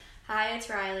Hi, it's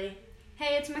Rylie.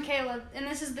 Hey, it's Michaela, and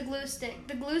this is the Gluestick.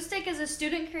 The Gluestick is a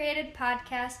student-created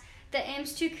podcast that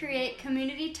aims to create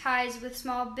community ties with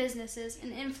small businesses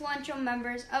and influential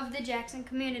members of the Jackson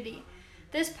community.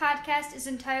 This podcast is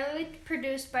entirely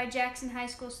produced by Jackson High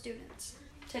School students.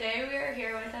 Today we are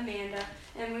here with Amanda,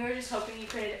 and we were just hoping you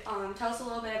could tell us a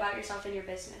little bit about yourself and your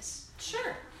business.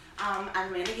 Sure. I'm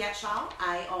Amanda Gattshall.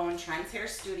 I own Trends Hair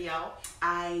Studio.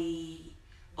 I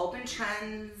opened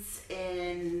Trends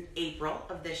in April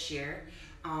of this year.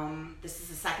 This is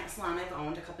the second salon I've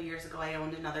owned. A couple years ago I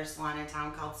owned another salon in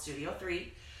town called Studio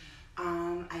 3.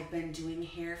 I've been doing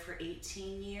hair for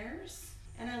 18 years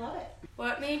and I love it.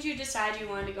 What made you decide you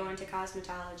wanted to go into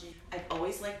cosmetology? I've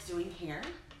always liked doing hair.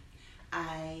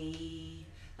 I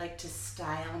like to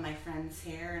style my friends'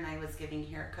 hair, and I was giving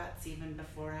haircuts even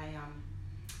before I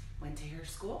went to hair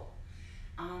school.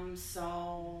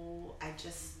 So I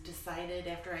just decided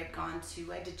after I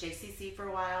did JCC for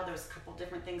a while. There was a couple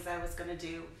different things I was going to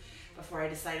do before I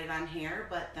decided on hair,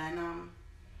 but then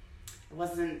it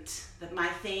wasn't my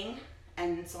thing,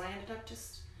 and so I ended up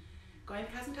just going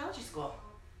to cosmetology school.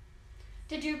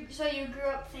 So you grew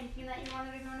up thinking that you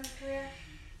wanted to go into a career?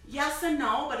 Yes and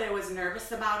no, but I was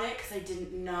nervous about it because I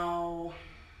didn't know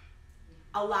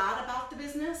a lot about the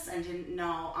business and didn't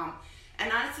know,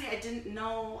 and honestly, I didn't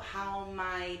know how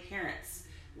my parents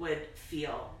would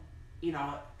feel,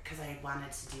 because I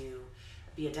wanted to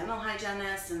be a dental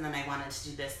hygienist, and then I wanted to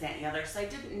do this, that, and the other, so I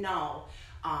didn't know,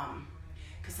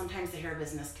 because sometimes the hair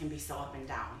business can be so up and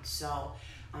down, so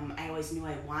I always knew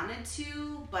I wanted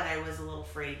to, but I was a little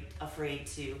afraid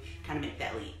to kind of make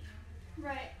that leap.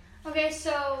 Right. Okay,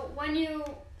 so when you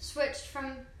switched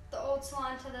from the old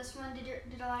salon to this one,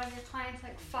 did a lot of your clients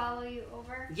follow you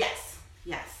over? Yes.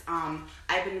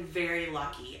 I've been very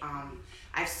lucky.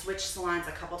 I've switched salons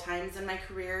a couple times in my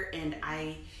career, and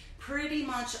pretty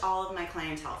much all of my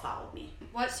clientele followed me.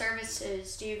 What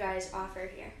services do you guys offer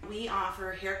here? We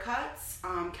offer haircuts,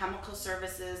 chemical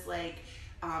services like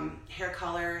hair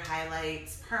color,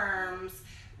 highlights, perms.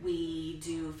 We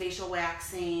do facial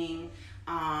waxing.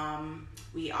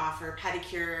 We offer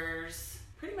pedicures.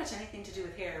 Pretty much anything to do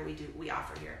with hair we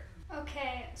offer here.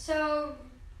 Okay, so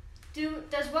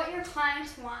does what your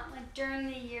clients want during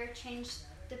the year change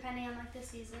depending on the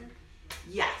season?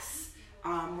 Yes.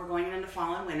 We're going into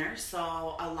fall and winter,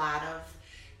 so a lot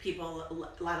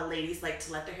of ladies like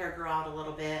to let their hair grow out a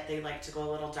little bit. They like to go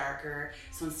a little darker,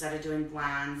 so instead of doing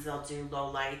blondes, they'll do low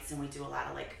lights, and we do a lot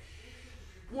of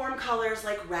warm colors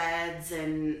like reds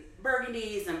and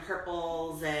burgundies and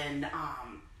purples and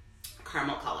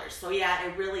caramel colors. So yeah,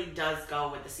 it really does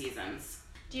go with the seasons.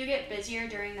 Do you get busier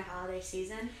during the holiday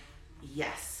season?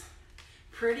 Yes.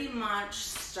 Pretty much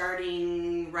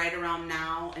starting right around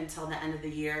now until the end of the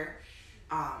year,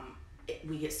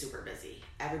 we get super busy.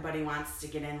 Everybody wants to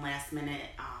get in last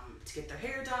minute to get their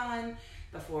hair done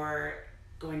before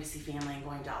going to see family and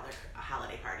going to all their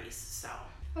holiday parties. So.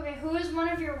 Okay, who is one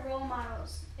of your role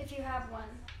models, if you have one?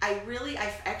 I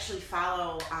actually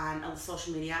follow on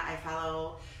social media. I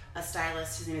follow a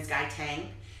stylist. His name is Guy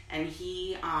Tang, and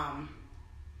he's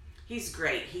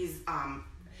great.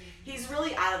 He's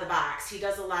really out of the box. He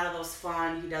does a lot of those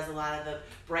fun. He does a lot of the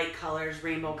bright colors,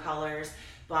 rainbow colors.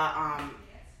 But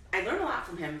I learned a lot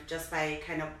from him just by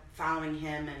kind of following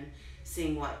him and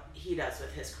seeing what he does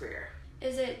with his career.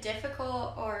 Is it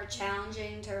difficult or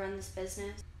challenging to run this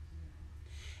business?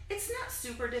 It's not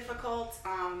super difficult.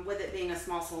 With it being a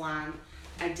small salon,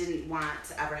 I didn't want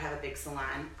to ever have a big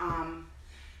salon.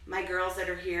 My girls that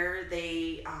are here,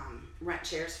 they rent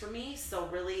chairs for me, so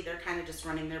really they're kind of just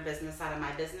running their business out of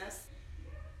my business.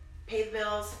 Pay the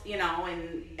bills, and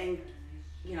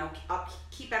I'll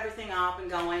keep everything up and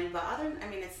going. But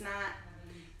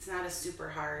it's not a super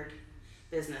hard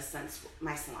business since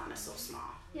my salon is so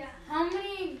small. Yeah. How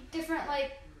many different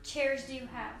chairs do you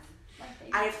have?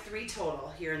 I have 3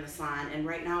 total here in the salon, and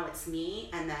right now it's me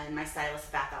and then my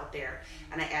stylist Beth out there,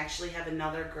 and I actually have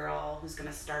another girl who's going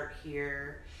to start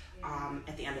here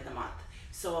at the end of the month.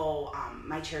 So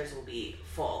my chairs will be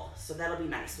full, so that'll be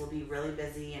nice. We'll be really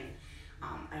busy, and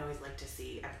I always like to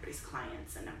see everybody's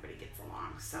clients and everybody gets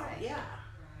along. So right. Yeah.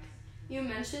 You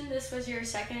mentioned this was your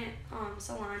second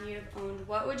salon you've owned.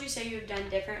 What would you say you've done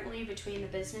differently between the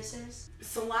businesses?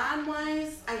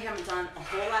 Salon-wise, I haven't done a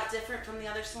whole lot different from the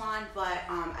other salon, but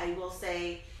I will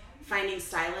say finding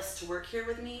stylists to work here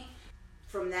with me,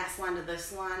 from that salon to this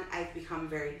salon, I've become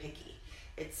very picky.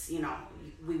 It's,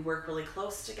 we work really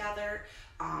close together,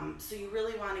 so you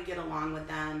really want to get along with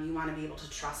them. You want to be able to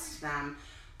trust them,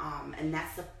 and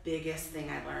that's the biggest thing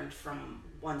I learned from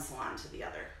one salon to the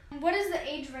other. What is the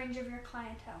age range of your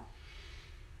clientele?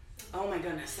 Oh my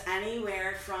goodness.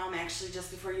 Anywhere from, actually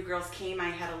just before you girls came, I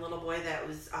had a little boy that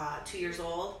was 2 years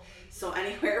old. So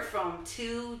anywhere from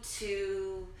 2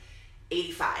 to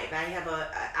 85.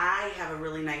 I have a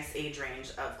really nice age range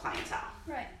of clientele.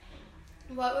 Right.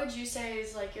 What would you say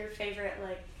is like your favorite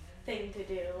like thing to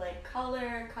do? Like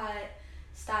color, cut,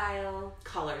 style?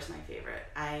 Color's my favorite.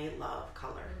 I love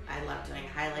color. I love doing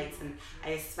highlights, and I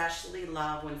especially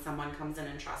love when someone comes in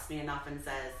and trusts me enough and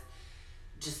says,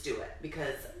 just do it,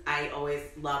 because I always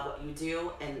love what you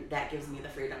do, and that gives me the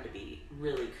freedom to be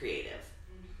really creative.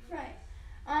 Right.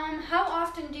 How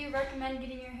often do you recommend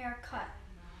getting your hair cut?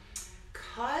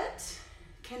 Cut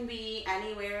can be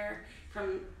anywhere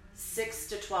from 6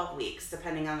 to 12 weeks,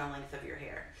 depending on the length of your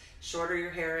hair. Shorter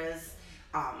your hair is,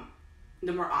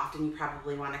 the more often you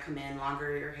probably want to come in.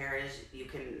 Longer your hair is, you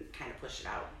can kind of push it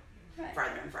out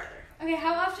farther and farther. Okay,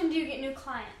 how often do you get new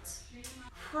clients?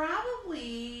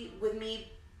 Probably, with me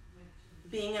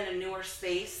being in a newer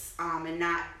space and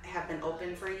not have been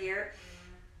open for a year,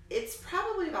 it's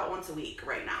probably about once a week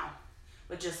right now,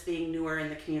 with just being newer in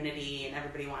the community and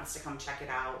everybody wants to come check it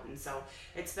out. And so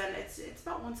it's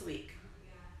about once a week.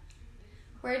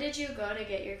 Where did you go to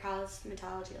get your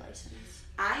cosmetology license?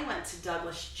 I went to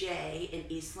Douglas J in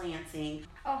East Lansing.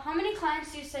 Oh, how many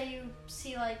clients do you say you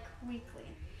see like weekly?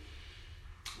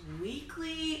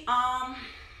 Weekly,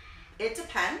 it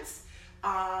depends.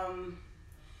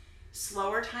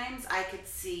 Slower times I could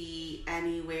see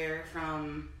anywhere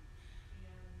from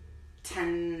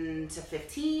 10 to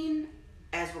 15.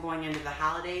 As we're going into the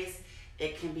holidays,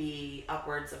 it can be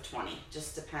upwards of 20.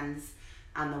 Just depends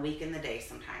on the week and the day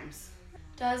sometimes.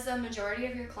 Does the majority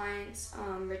of your clients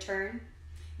return?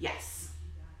 Yes.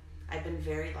 I've been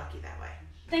very lucky that way.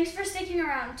 Thanks for sticking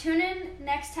around. Tune in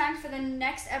next time for the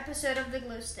next episode of The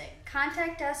Gluestick.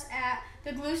 Contact us at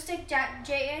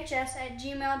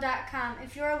thegluestick.jhs@gmail.com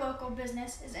if your local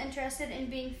business is interested in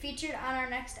being featured on our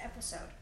next episode.